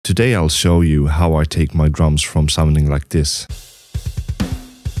Today I'll show you how I take my drums from sounding like this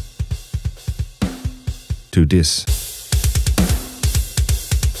to this.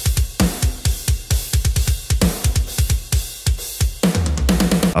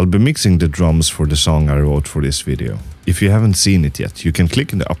 I'll be mixing the drums for the song I wrote for this video. If you haven't seen it yet, you can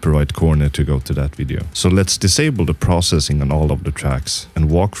click in the upper right corner to go to that video. So let's disable the processing on all of the tracks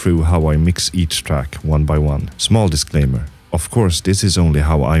and walk through how I mix each track one by one. Small disclaimer. Of course, this is only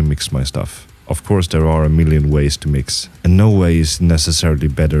how I mix my stuff. Of course, there are a million ways to mix, and no way is necessarily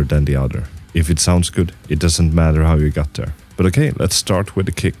better than the other. If it sounds good, it doesn't matter how you got there. But okay, let's start with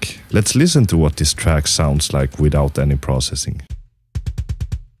the kick. Let's listen to what this track sounds like without any processing.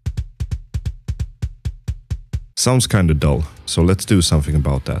 Sounds kinda dull, so let's do something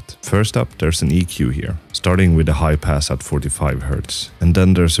about that. First up, there's an EQ here, starting with a high pass at 45 Hz. And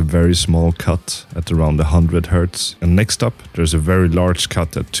then there's a very small cut at around 100 Hz. And next up, there's a very large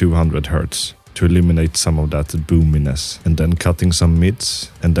cut at 200 Hz to eliminate some of that boominess. And then cutting some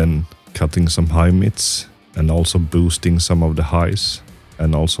mids, and then cutting some high mids, and also boosting some of the highs.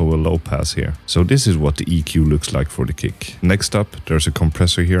 And also a low pass here. So this is what the EQ looks like for the kick. Next up, there's a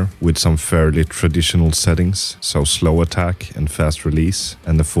compressor here with some fairly traditional settings. So slow attack and fast release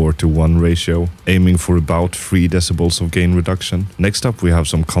and a 4:1 ratio, aiming for about 3 decibels of gain reduction. Next up, we have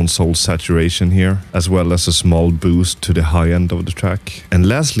some console saturation here, as well as a small boost to the high end of the track. And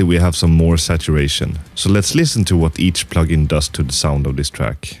lastly, we have some more saturation. So let's listen to what each plugin does to the sound of this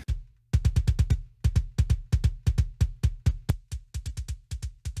track.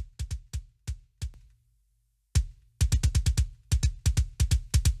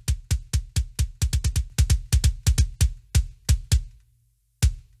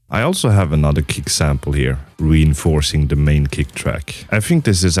 I also have another kick sample here, reinforcing the main kick track. I think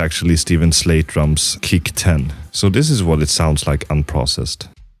this is actually Steven Slate Drum's Kick 10, so this is what it sounds like unprocessed.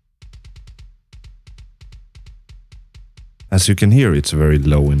 As you can hear, it's very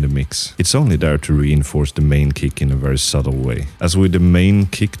low in the mix. It's only there to reinforce the main kick in a very subtle way. As with the main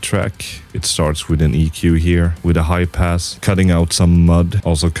kick track, it starts with an EQ here, with a high pass, cutting out some mud,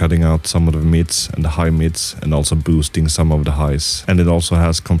 also cutting out some of the mids and the high mids, and also boosting some of the highs. And it also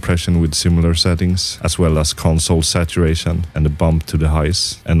has compression with similar settings, as well as console saturation and a bump to the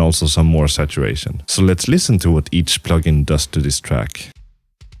highs, and also some more saturation. So let's listen to what each plugin does to this track.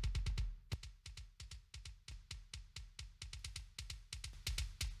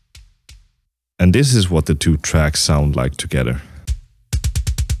 And this is what the two tracks sound like together.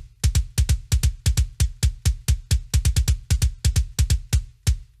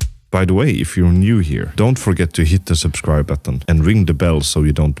 By the way, if you're new here, don't forget to hit the subscribe button and ring the bell so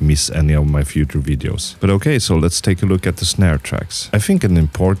you don't miss any of my future videos. But okay, so let's take a look at the snare tracks. I think an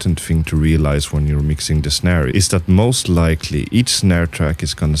important thing to realize when you're mixing the snare is that most likely each snare track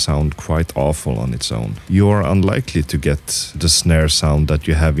is gonna sound quite awful on its own. You are unlikely to get the snare sound that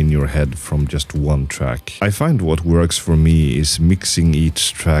you have in your head from just one track. I find what works for me is mixing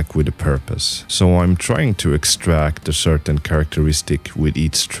each track with a purpose. So I'm trying to extract a certain characteristic with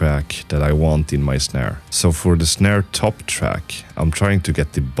each track that I want in my snare. So for the snare top track, I'm trying to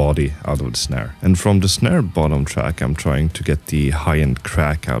get the body out of the snare. And from the snare bottom track, I'm trying to get the high-end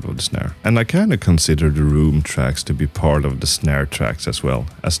crack out of the snare. And I kind of consider the room tracks to be part of the snare tracks as well,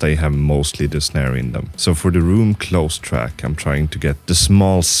 as they have mostly the snare in them. So for the room close track, I'm trying to get the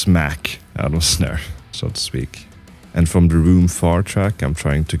small smack out of the snare, so to speak. And from the room far track, I'm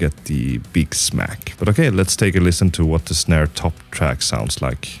trying to get the big smack. But okay, let's take a listen to what the snare top track sounds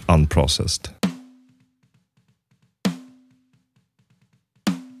like, unprocessed.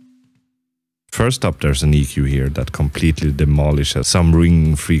 First up, there's an EQ here that completely demolishes some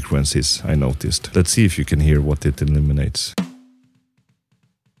ringing frequencies I noticed. Let's see if you can hear what it eliminates.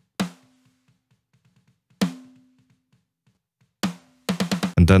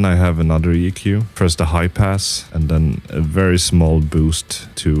 And then I have another EQ, first a high pass and then a very small boost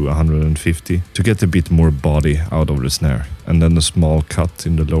to 150 to get a bit more body out of the snare. And then a small cut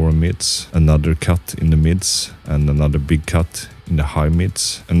in the lower mids, another cut in the mids and another big cut in the high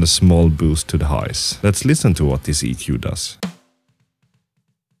mids and a small boost to the highs. Let's listen to what this EQ does.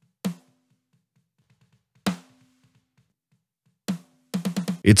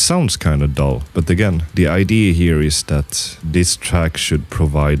 It sounds kinda dull, but again, the idea here is that this track should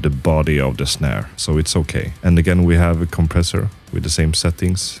provide the body of the snare, so it's okay. And again, we have a compressor with the same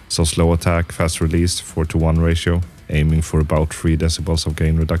settings, so slow attack, fast release, 4:1 ratio, aiming for about 3 decibels of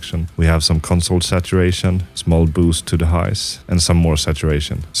gain reduction. We have some console saturation, small boost to the highs, and some more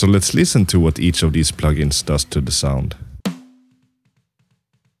saturation. So let's listen to what each of these plugins does to the sound.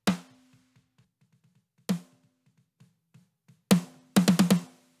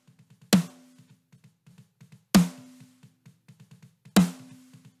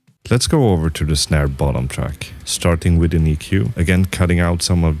 Let's go over to the snare bottom track, starting with an EQ, again cutting out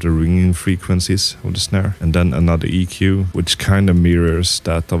some of the ringing frequencies of the snare, and then another EQ, which kind of mirrors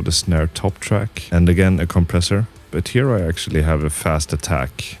that of the snare top track, and again a compressor. But here I actually have a fast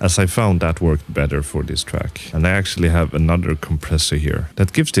attack, as I found that worked better for this track. And I actually have another compressor here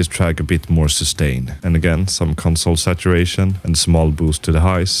that gives this track a bit more sustain. And again, some console saturation and small boost to the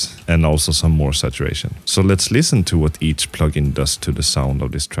highs, and also some more saturation. So let's listen to what each plugin does to the sound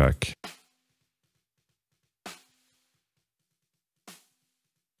of this track.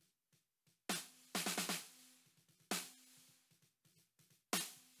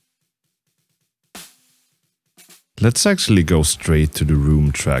 Let's actually go straight to the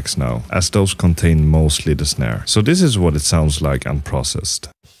room tracks now, as those contain mostly the snare. So this is what it sounds like unprocessed.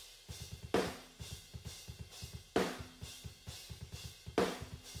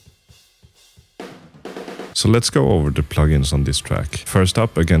 So let's go over the plugins on this track. First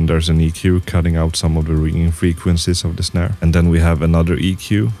up, again, there's an EQ cutting out some of the ringing frequencies of the snare. And then we have another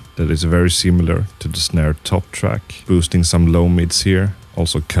EQ that is very similar to the snare top track, boosting some low mids here,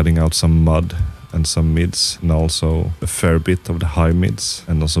 also cutting out some mud and some mids, and also a fair bit of the high mids,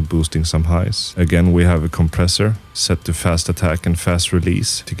 and also boosting some highs. Again, we have a compressor set to fast attack and fast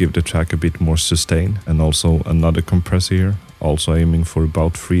release to give the track a bit more sustain, and also another compressor here, also aiming for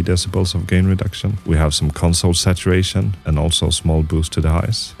about 3 decibels of gain reduction. We have some console saturation and also a small boost to the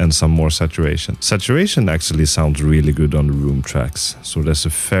highs, and some more saturation. Saturation actually sounds really good on the room tracks, so there's a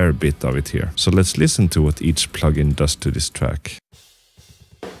fair bit of it here. So let's listen to what each plugin does to this track.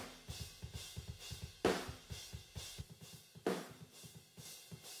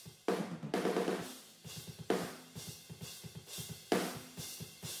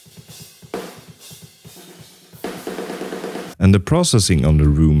 And the processing on the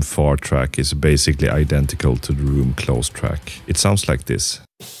room far track is basically identical to the room close track. It sounds like this.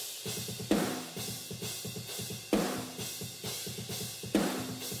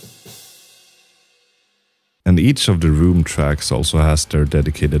 And each of the room tracks also has their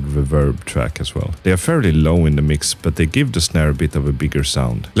dedicated reverb track as well. They are fairly low in the mix, but they give the snare a bit of a bigger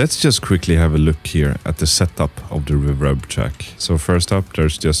sound. Let's just quickly have a look here at the setup of the reverb track. So first up,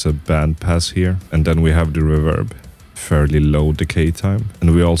 there's just a band pass here, and then we have the reverb. Fairly low decay time,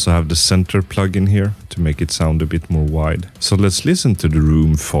 and we also have the center plugin here to make it sound a bit more wide. So let's listen to the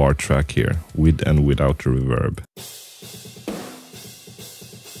room far track here, with and without the reverb.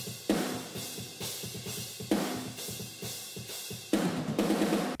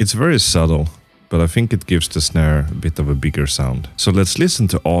 It's very subtle, but I think it gives the snare a bit of a bigger sound. So let's listen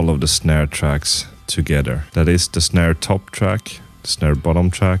to all of the snare tracks together. That is the snare top track, the snare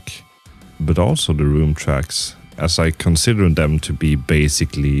bottom track, but also the room tracks, as I consider them to be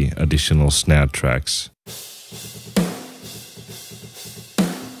basically additional snare tracks.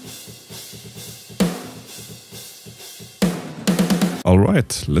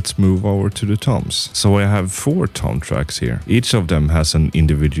 Alright, let's move over to the toms. So I have 4 tom tracks here. Each of them has an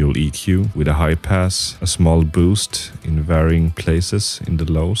individual EQ with a high pass, a small boost in varying places in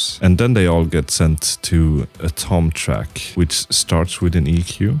the lows, and then they all get sent to a tom track, which starts with an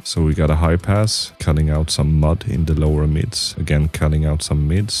EQ. So we got a high pass, cutting out some mud in the lower mids, again cutting out some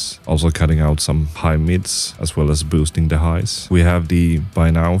mids, also cutting out some high mids, as well as boosting the highs. We have the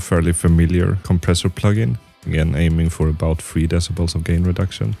by now fairly familiar compressor plugin, again aiming for about 3 decibels of gain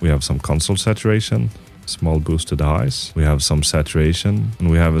reduction. We have some console saturation, small boost to the highs. We have some saturation,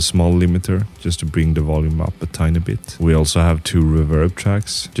 and we have a small limiter just to bring the volume up a tiny bit. We also have 2 reverb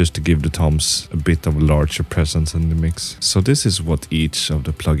tracks just to give the toms a bit of a larger presence in the mix. So this is what each of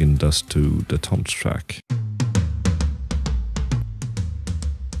the plugin does to the toms track.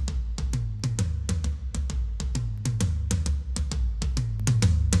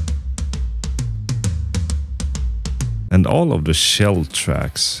 And all of the shell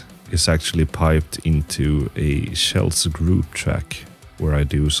tracks is actually piped into a shells group track, where I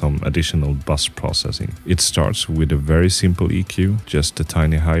do some additional bus processing. It starts with a very simple EQ, just a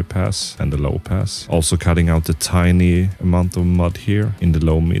tiny high pass and a low pass. Also cutting out a tiny amount of mud here in the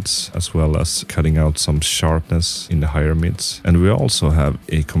low mids, as well as cutting out some sharpness in the higher mids. And we also have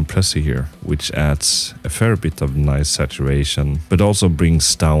a compressor here, which adds a fair bit of nice saturation, but also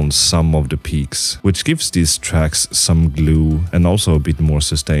brings down some of the peaks, which gives these tracks some glue and also a bit more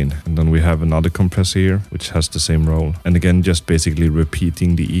sustain. And then we have another compressor here, which has the same role. And again, just basically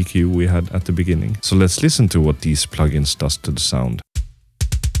repeating the EQ we had at the beginning. So let's listen to what these plugins does to the sound.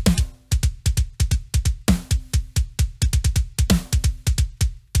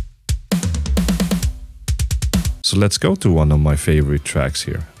 So let's go to one of my favorite tracks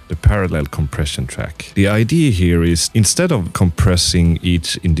here, the parallel compression track. The idea here is, instead of compressing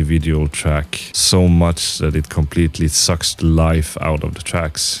each individual track so much that it completely sucks the life out of the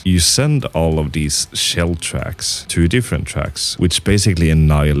tracks, you send all of these shell tracks to different tracks, which basically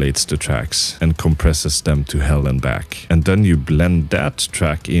annihilates the tracks and compresses them to hell and back. And then you blend that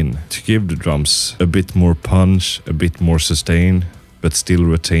track in to give the drums a bit more punch, a bit more sustain, but still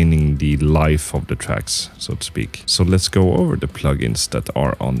retaining the life of the tracks, so to speak. So let's go over the plugins that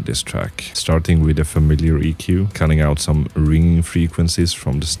are on this track, starting with a familiar EQ, cutting out some ringing frequencies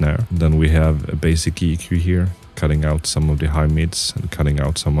from the snare. Then we have a basic EQ here, cutting out some of the high mids and cutting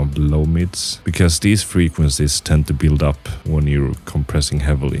out some of the low mids, because these frequencies tend to build up when you're compressing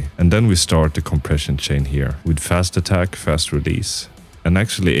heavily. And then we start the compression chain here with fast attack, fast release, and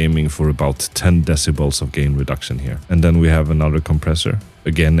actually aiming for about 10 decibels of gain reduction here. And then we have another compressor,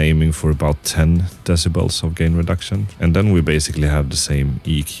 again aiming for about 10 decibels of gain reduction. And then we basically have the same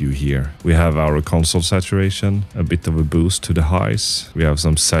EQ here. We have our console saturation, a bit of a boost to the highs. We have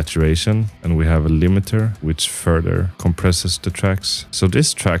some saturation, and we have a limiter which further compresses the tracks. So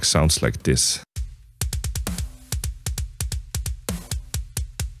this track sounds like this.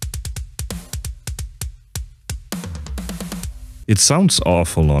 It sounds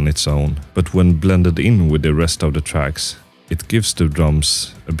awful on its own, but when blended in with the rest of the tracks, it gives the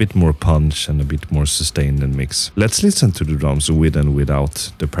drums a bit more punch and a bit more sustained and mix. Let's listen to the drums with and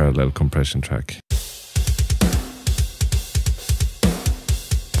without the parallel compression track.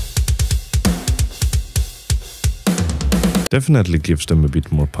 Definitely gives them a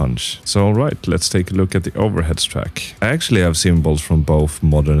bit more punch. So alright, let's take a look at the overheads track. I actually have cymbals from both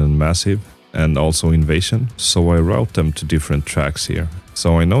Modern and Massive, and also Invasion, so I route them to different tracks here.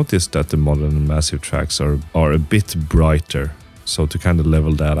 So I noticed that the Modern and Massive tracks are a bit brighter. So to kind of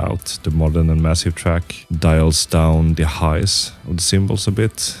level that out, the Modern and Massive track dials down the highs of the cymbals a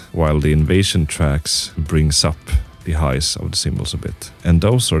bit, while the Invasion tracks brings up the highs of the cymbals a bit. And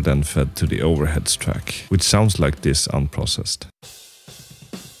those are then fed to the overheads track, which sounds like this unprocessed.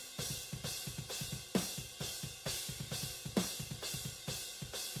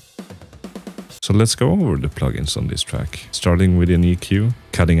 So let's go over the plugins on this track, starting with an EQ,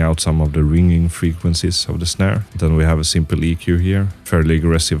 cutting out some of the ringing frequencies of the snare. Then we have a simple EQ here, fairly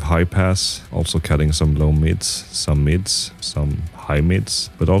aggressive high pass, also cutting some low mids, some high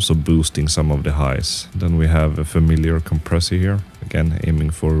mids, but also boosting some of the highs. Then we have a familiar compressor here, again aiming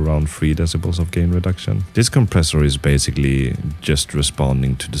for around 3 decibels of gain reduction. This compressor is basically just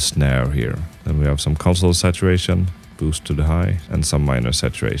responding to the snare here. Then we have some console saturation, boost to the high, and some minor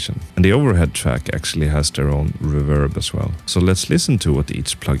saturation. And the overhead track actually has their own reverb as well. So let's listen to what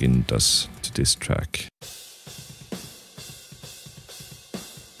each plugin does to this track.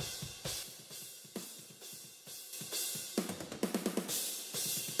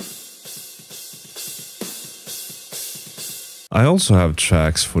 I also have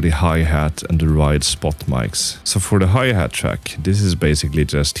tracks for the hi-hat and the ride spot mics. So for the hi-hat track, this is basically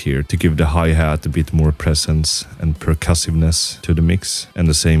just here to give the hi-hat a bit more presence and percussiveness to the mix. And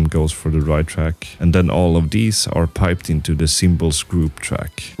the same goes for the ride track. And then all of these are piped into the cymbals group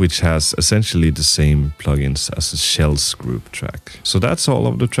track, which has essentially the same plugins as the shells group track. So that's all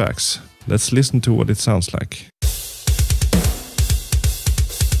of the tracks. Let's listen to what it sounds like.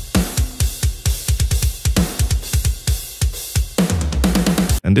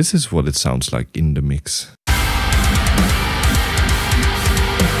 And this is what it sounds like in the mix.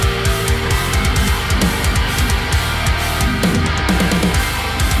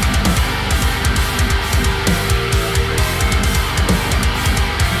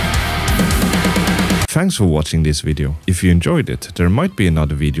 Thanks for watching this video. If you enjoyed it, there might be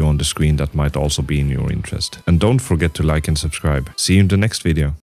another video on the screen that might also be in your interest. And don't forget to like and subscribe. See you in the next video.